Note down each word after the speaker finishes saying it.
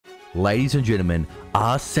Ladies and gentlemen,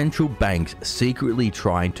 are central banks secretly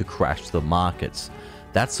trying to crash the markets?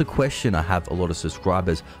 That's the question I have a lot of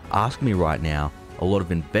subscribers ask me right now. A lot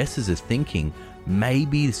of investors are thinking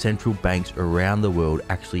maybe the central banks around the world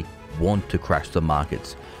actually want to crash the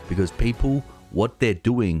markets because people, what they're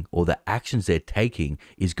doing or the actions they're taking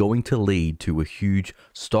is going to lead to a huge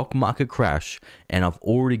stock market crash. And I've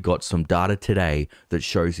already got some data today that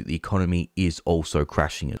shows that the economy is also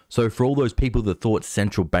crashing it. So for all those people that thought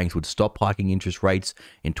central banks would stop hiking interest rates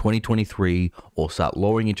in 2023 or start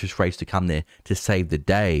lowering interest rates to come there to save the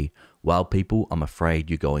day, well, people, I'm afraid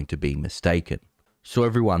you're going to be mistaken. So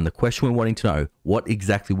everyone, the question we're wanting to know, what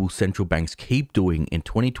exactly will central banks keep doing in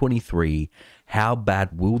 2023? How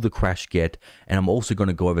bad will the crash get? And I'm also going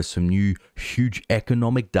to go over some new huge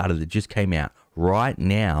economic data that just came out right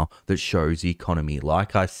now that shows the economy,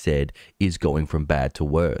 like I said, is going from bad to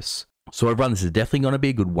worse. So everyone, this is definitely going to be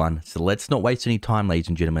a good one. So let's not waste any time, ladies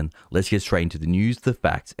and gentlemen. Let's get straight into the news, the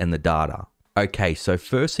facts, and the data. Okay, so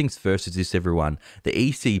first things first is this, everyone. The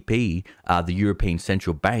ECB, the European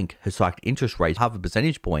Central Bank, has hiked interest rates half a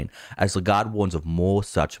percentage point as Lagarde warns of more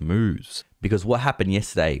such moves. Because what happened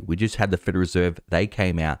yesterday, we just had the Federal Reserve, they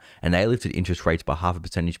came out and they lifted interest rates by half a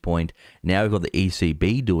percentage point. Now we've got the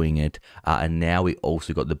ECB doing it, and now we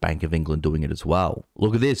also got the Bank of England doing it as well.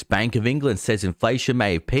 Look at this, Bank of England says inflation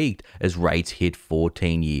may have peaked as rates hit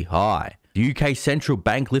 14-year high. The UK Central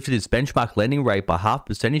Bank lifted its benchmark lending rate by half a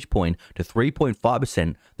percentage point to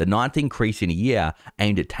 3.5%, the ninth increase in a year,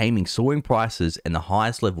 aimed at taming soaring prices and the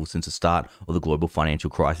highest level since the start of the global financial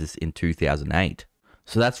crisis in 2008.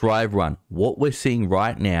 So that's right, everyone. What we're seeing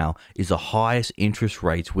right now is the highest interest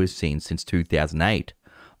rates we've seen since 2008.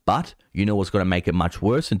 But you know what's going to make it much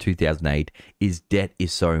worse in 2008 is debt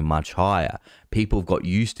is so much higher. People have got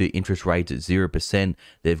used to interest rates at 0%.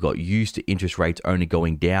 They've got used to interest rates only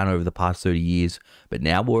going down over the past 30 years. But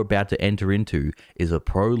now what we're about to enter into is a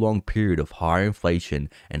prolonged period of higher inflation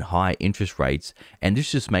and higher interest rates. And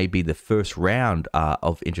this just may be the first round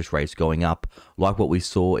of interest rates going up, like what we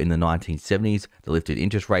saw in the 1970s. They lifted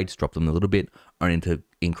interest rates, dropped them a little bit, only to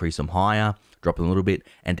increase them higher, drop them a little bit,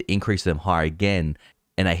 and to increase them higher again.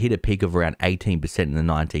 And they hit a peak of around 18% in the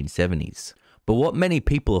 1970s. But what many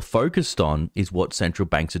people are focused on is what central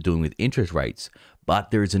banks are doing with interest rates.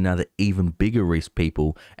 But there is another even bigger risk,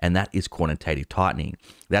 people, and that is quantitative tightening.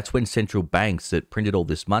 That's when central banks that printed all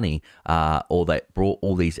this money or that brought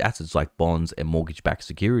all these assets like bonds and mortgage-backed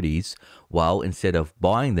securities, well, instead of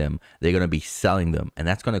buying them, they're going to be selling them. And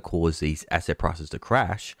that's going to cause these asset prices to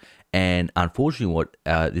crash. And unfortunately, what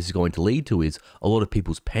this is going to lead to is a lot of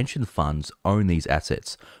people's pension funds own these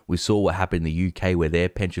assets. We saw what happened in the UK where their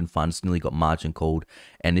pension funds nearly got margin called,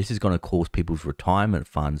 and this is going to cause people's retirement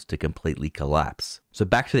funds to completely collapse. So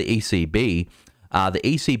back to the ECB. The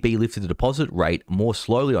ECB lifted the deposit rate more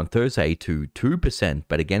slowly on Thursday to 2%,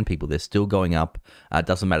 but again, people, they're still going up. It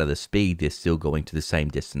doesn't matter the speed, they're still going to the same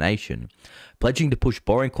destination. Pledging to push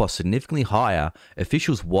borrowing costs significantly higher,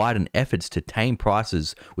 officials widen efforts to tame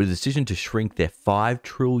prices with a decision to shrink their $5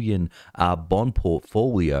 trillion bond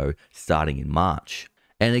portfolio starting in March.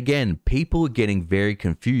 And again, people are getting very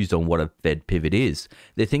confused on what a Fed pivot is.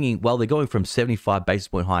 They're thinking, well, they're going from 75 basis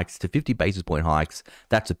point hikes to 50 basis point hikes.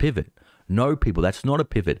 That's a pivot. No, people, that's not a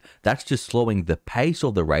pivot. That's just slowing the pace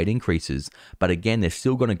of the rate increases. But again, they're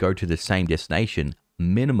still going to go to the same destination,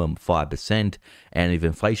 minimum 5%. And if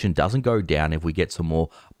inflation doesn't go down, if we get some more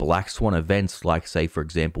black swan events, like say, for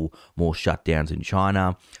example, more shutdowns in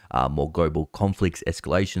China, more global conflicts,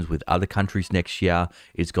 escalations with other countries next year,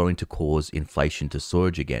 is going to cause inflation to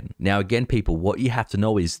surge again. Now, again, people, what you have to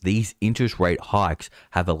know is these interest rate hikes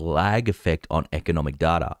have a lag effect on economic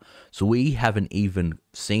data. So we haven't even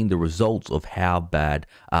seen the results of how bad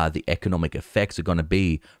the economic effects are going to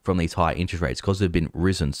be from these high interest rates because they've been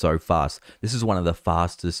risen so fast. This is one of the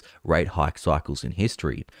fastest rate hike cycles in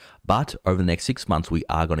history. But over the next 6 months, we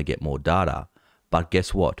are going to get more data. But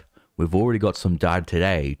guess what? We've already got some data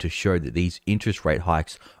today to show that these interest rate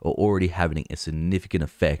hikes are already having a significant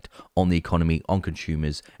effect on the economy, on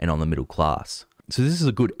consumers, and on the middle class. So this is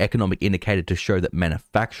a good economic indicator to show that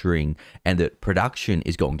manufacturing and that production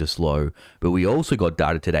is going to slow. But we also got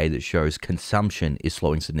data today that shows consumption is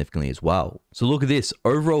slowing significantly as well. So look at this.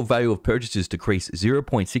 Overall value of purchases decreased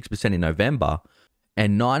 0.6% in November,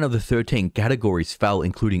 and 9 of the 13 categories fell,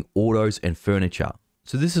 including autos and furniture.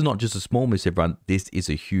 So this is not just a small miss, everyone. This is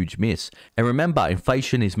a huge miss. And remember,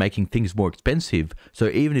 inflation is making things more expensive. So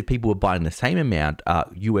even if people are buying the same amount,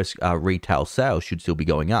 US retail sales should still be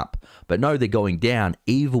going up. But no, they're going down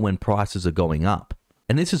even when prices are going up.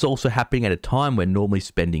 And this is also happening at a time when normally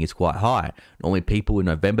spending is quite high. Normally people in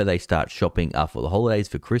November, they start shopping for the holidays,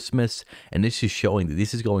 for Christmas. And this is showing that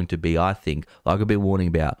this is going to be, I think, like I've been warning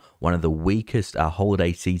about, one of the weakest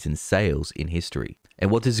holiday season sales in history.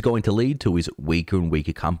 And what this is going to lead to is weaker and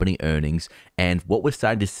weaker company earnings. And what we're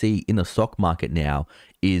starting to see in the stock market now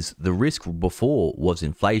is the risk before was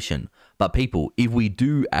inflation. But people, if we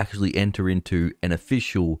do actually enter into an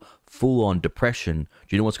official full-on depression,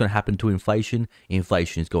 do you know what's going to happen to inflation?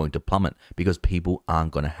 Inflation is going to plummet because people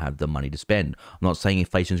aren't going to have the money to spend. I'm not saying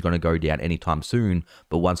inflation is going to go down anytime soon,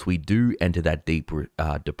 but once we do enter that deep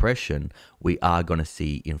depression, we are going to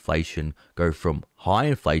see inflation go from high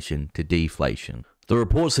inflation to deflation. The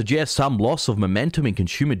report suggests some loss of momentum in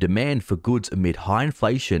consumer demand for goods amid high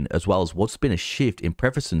inflation, as well as what's been a shift in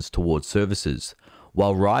preferences towards services.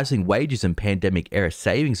 While rising wages and pandemic-era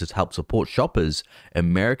savings has helped support shoppers,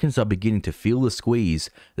 Americans are beginning to feel the squeeze.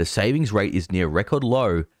 The savings rate is near record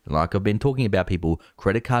low, and like I've been talking about, people,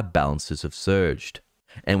 credit card balances have surged.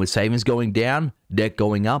 And with savings going down, debt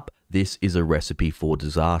going up, this is a recipe for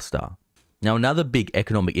disaster. Now, another big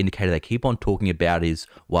economic indicator they keep on talking about is,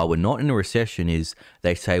 while we're not in a recession, is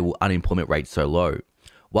they say, well, unemployment rate's so low.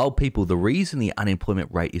 Well, people, the reason the unemployment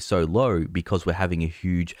rate is so low because we're having a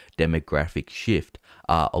huge demographic shift.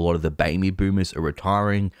 A lot of the baby boomers are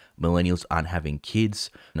retiring, millennials aren't having kids.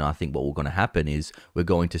 And I think what we're going to happen is we're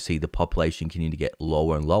going to see the population continue to get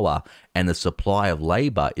lower and lower, and the supply of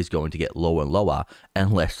labor is going to get lower and lower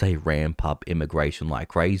unless they ramp up immigration like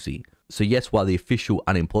crazy. So yes, while the official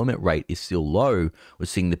unemployment rate is still low, we're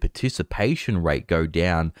seeing the participation rate go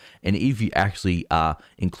down. And if you actually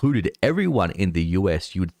included everyone in the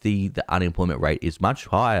US, you would see the unemployment rate is much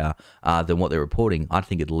higher than what they're reporting. I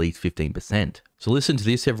think at least 15%. So listen to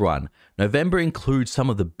this, everyone. November includes some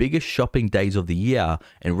of the biggest shopping days of the year,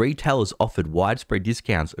 and retailers offered widespread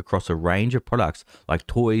discounts across a range of products like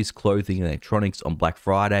toys, clothing, and electronics on Black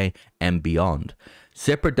Friday and beyond.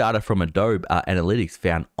 Separate data from Adobe Analytics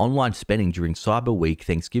found online spending during Cyber Week,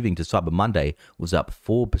 Thanksgiving to Cyber Monday was up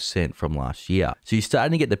 4% from last year. So you're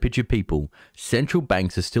starting to get the picture, people. Central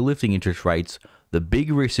banks are still lifting interest rates. The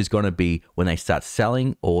big risk is going to be when they start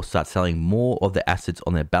selling more of the assets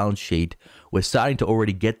on their balance sheet. We're starting to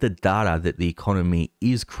already get the data that the economy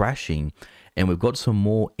is crashing. And we've got some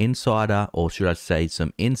more insiders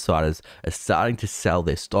are starting to sell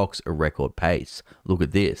their stocks at record pace. Look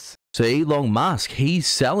at this. So Elon Musk, he's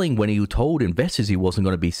selling when he told investors he wasn't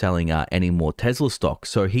going to be selling any more Tesla stock.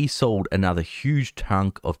 So he sold another huge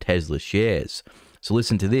chunk of Tesla shares. So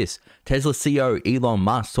listen to this. Tesla CEO Elon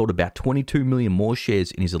Musk sold about 22 million more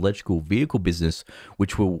shares in his electrical vehicle business,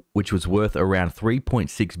 which was worth around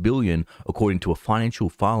 3.6 billion, according to a financial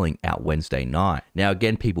filing out Wednesday night. Now,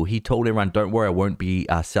 again, people, he told everyone, don't worry, I won't be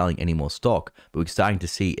selling any more stock. But we're starting to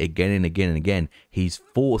see again and again and again, he's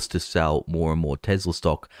forced to sell more and more Tesla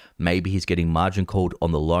stock. Maybe he's getting margin called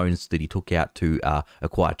on the loans that he took out to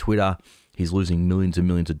acquire Twitter. He's losing millions and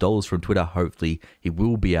millions of dollars from Twitter. Hopefully, he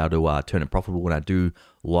will be able to turn it profitable. And I do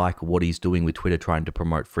like what he's doing with Twitter, trying to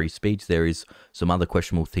promote free speech. There is some other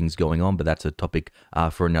questionable things going on, but that's a topic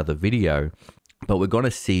for another video. But we're going to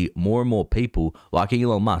see more and more people like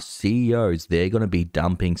Elon Musk, CEOs, they're going to be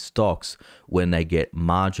dumping stocks when they get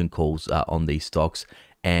margin calls on these stocks.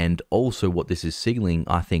 And also what this is signaling,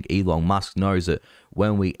 I think Elon Musk knows that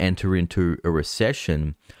when we enter into a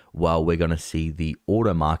recession, well, we're going to see the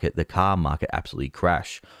auto market, the car market absolutely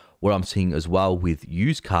crash. What I'm seeing as well with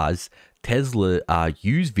used cars, Tesla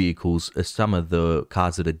used vehicles are some of the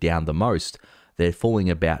cars that are down the most. They're falling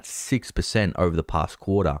about 6% over the past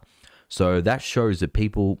quarter. So that shows that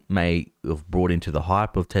people may have brought into the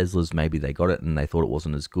hype of Teslas. Maybe they got it and they thought it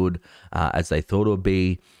wasn't as good as they thought it would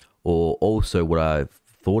be. Or also what I've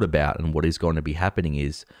thought about and what is going to be happening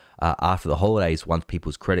is after the holidays, once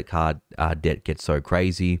people's credit card debt gets so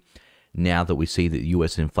crazy, now that we see that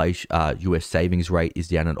US savings rate is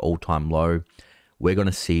down at an all-time low, we're going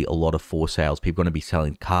to see a lot of forced sales. People are going to be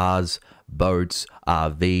selling cars, boats,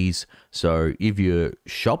 RVs. So if you're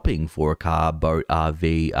shopping for a car, boat,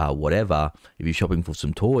 RV, whatever, if you're shopping for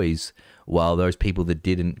some toys, well, those people that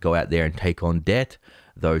didn't go out there and take on debt,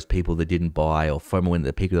 those people that didn't buy or FOMO in at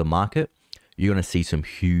the peak of the market, you're going to see some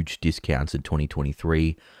huge discounts in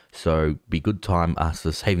 2023. So be good time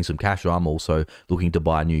for saving some cash. I'm also looking to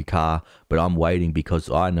buy a new car, but I'm waiting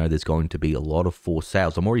because I know there's going to be a lot of forced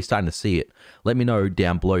sales. I'm already starting to see it. Let me know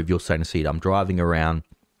down below if you're starting to see it. I'm driving around.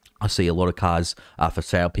 I see a lot of cars for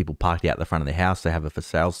sale. People parked out the front of their house. They have a for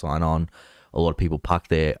sale sign on. A lot of people park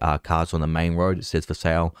their cars on the main road. It says for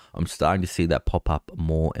sale. I'm starting to see that pop up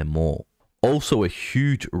more and more. Also, a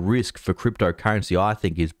huge risk for cryptocurrency, I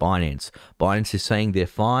think, is Binance. Binance is saying they're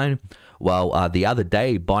fine. Well, the other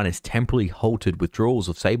day, Binance temporarily halted withdrawals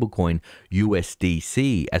of stablecoin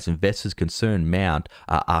USDC as investors' concern mount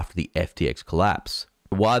after the FTX collapse.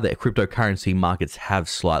 While the cryptocurrency markets have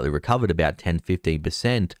slightly recovered about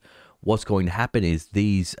 10-15%, what's going to happen is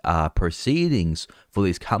these proceedings for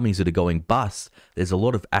these companies that are going bust, there's a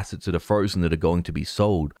lot of assets that are frozen that are going to be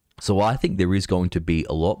sold. So I think there is going to be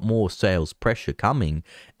a lot more sales pressure coming,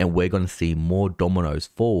 and we're going to see more dominoes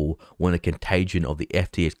fall when the contagion of the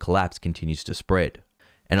FTX collapse continues to spread.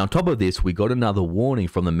 And on top of this, we got another warning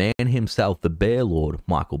from the man himself, the bear lord,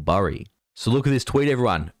 Michael Burry. So look at this tweet,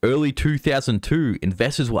 everyone. Early 2002,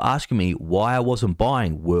 investors were asking me why I wasn't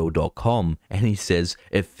buying World.com, and he says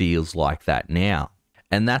it feels like that now.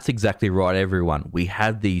 And that's exactly right, everyone. We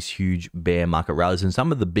had these huge bear market rallies, and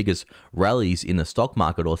some of the biggest rallies in the stock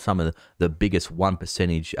market, or some of the biggest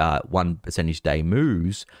 1% day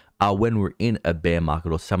moves, are when we're in a bear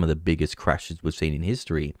market, or some of the biggest crashes we've seen in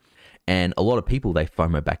history. And a lot of people, they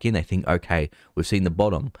FOMO back in. They think, okay, we've seen the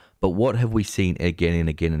bottom. But what have we seen again and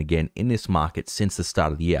again and again in this market since the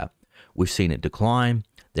start of the year? We've seen it decline.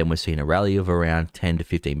 Then we've seen a rally of around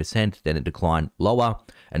 10-15%. Then it declined lower.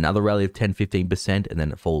 Another rally of 10-15%, and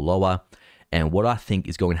then it fall lower. And what I think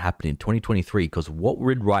is going to happen in 2023, because what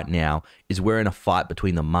we're in right now is we're in a fight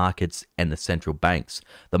between the markets and the central banks.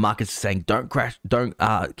 The markets are saying, don't crash, don't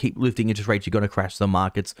keep lifting interest rates. You're going to crash the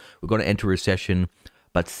markets. We're going to enter a recession.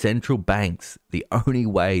 But central banks, the only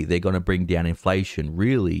way they're going to bring down inflation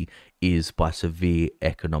really is by severe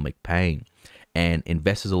economic pain. And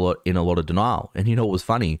investors are in a lot of denial. And you know what was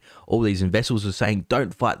funny? All these investors were saying,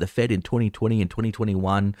 don't fight the Fed in 2020 and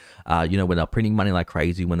 2021, when they're printing money like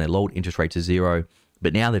crazy, when they lowered interest rates to zero.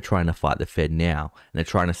 But now they're trying to fight the Fed now. And they're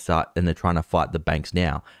trying to fight the banks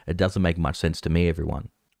now. It doesn't make much sense to me, everyone.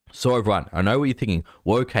 So everyone, I know what you're thinking.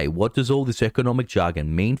 Well, okay, what does all this economic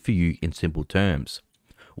jargon mean for you in simple terms?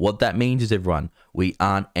 What that means is, everyone, we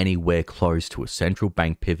aren't anywhere close to a central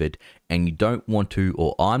bank pivot, and you don't want to,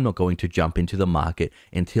 or I'm not going to jump into the market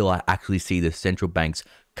until I actually see the central banks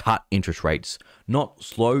cut interest rates. Not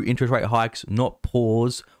slow interest rate hikes, not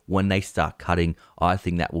pause. When they start cutting, I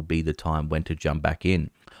think that will be the time when to jump back in.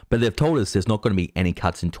 But they've told us there's not going to be any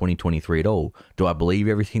cuts in 2023 at all. Do I believe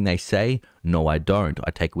everything they say? No, I don't.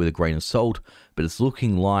 I take it with a grain of salt, but it's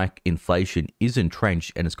looking like inflation is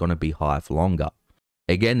entrenched and it's going to be high for longer.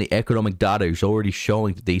 Again, the economic data is already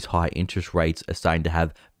showing that these high interest rates are starting to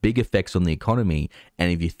have big effects on the economy.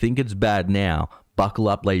 And if you think it's bad now, buckle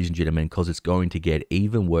up, ladies and gentlemen, because it's going to get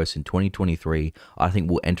even worse in 2023. I think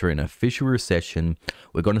we'll enter an official recession.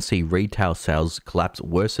 We're going to see retail sales collapse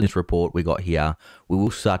worse than this report we got here. We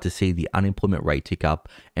will start to see the unemployment rate tick up,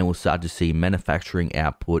 and we'll start to see manufacturing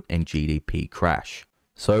output and GDP crash.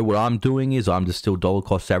 So what I'm doing is I'm just still dollar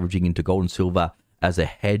cost averaging into gold and silver as a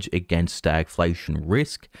hedge against stagflation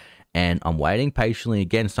risk, and I'm waiting patiently.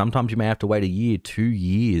 Again, sometimes you may have to wait a year, 2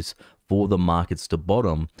 years for the markets to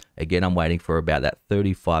bottom. Again, I'm waiting for about that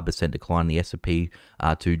 35% decline in the S&P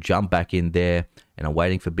to jump back in there, and I'm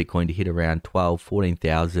waiting for Bitcoin to hit around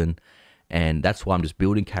 14,000. And that's why I'm just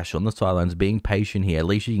building cash on the sidelines, being patient here. At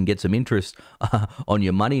least you can get some interest on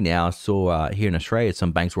your money now. I saw here in Australia,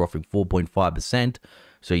 some banks were offering 4.5%.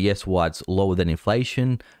 So yes, while it's lower than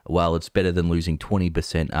inflation, well, it's better than losing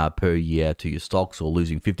 20% per year to your stocks, or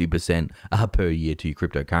losing 50% per year to your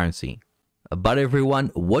cryptocurrency. But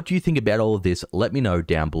everyone, what do you think about all of this? Let me know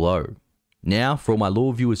down below. Now, for all my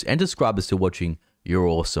loyal viewers and subscribers still watching, you're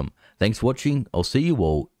awesome. Thanks for watching. I'll see you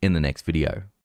all in the next video.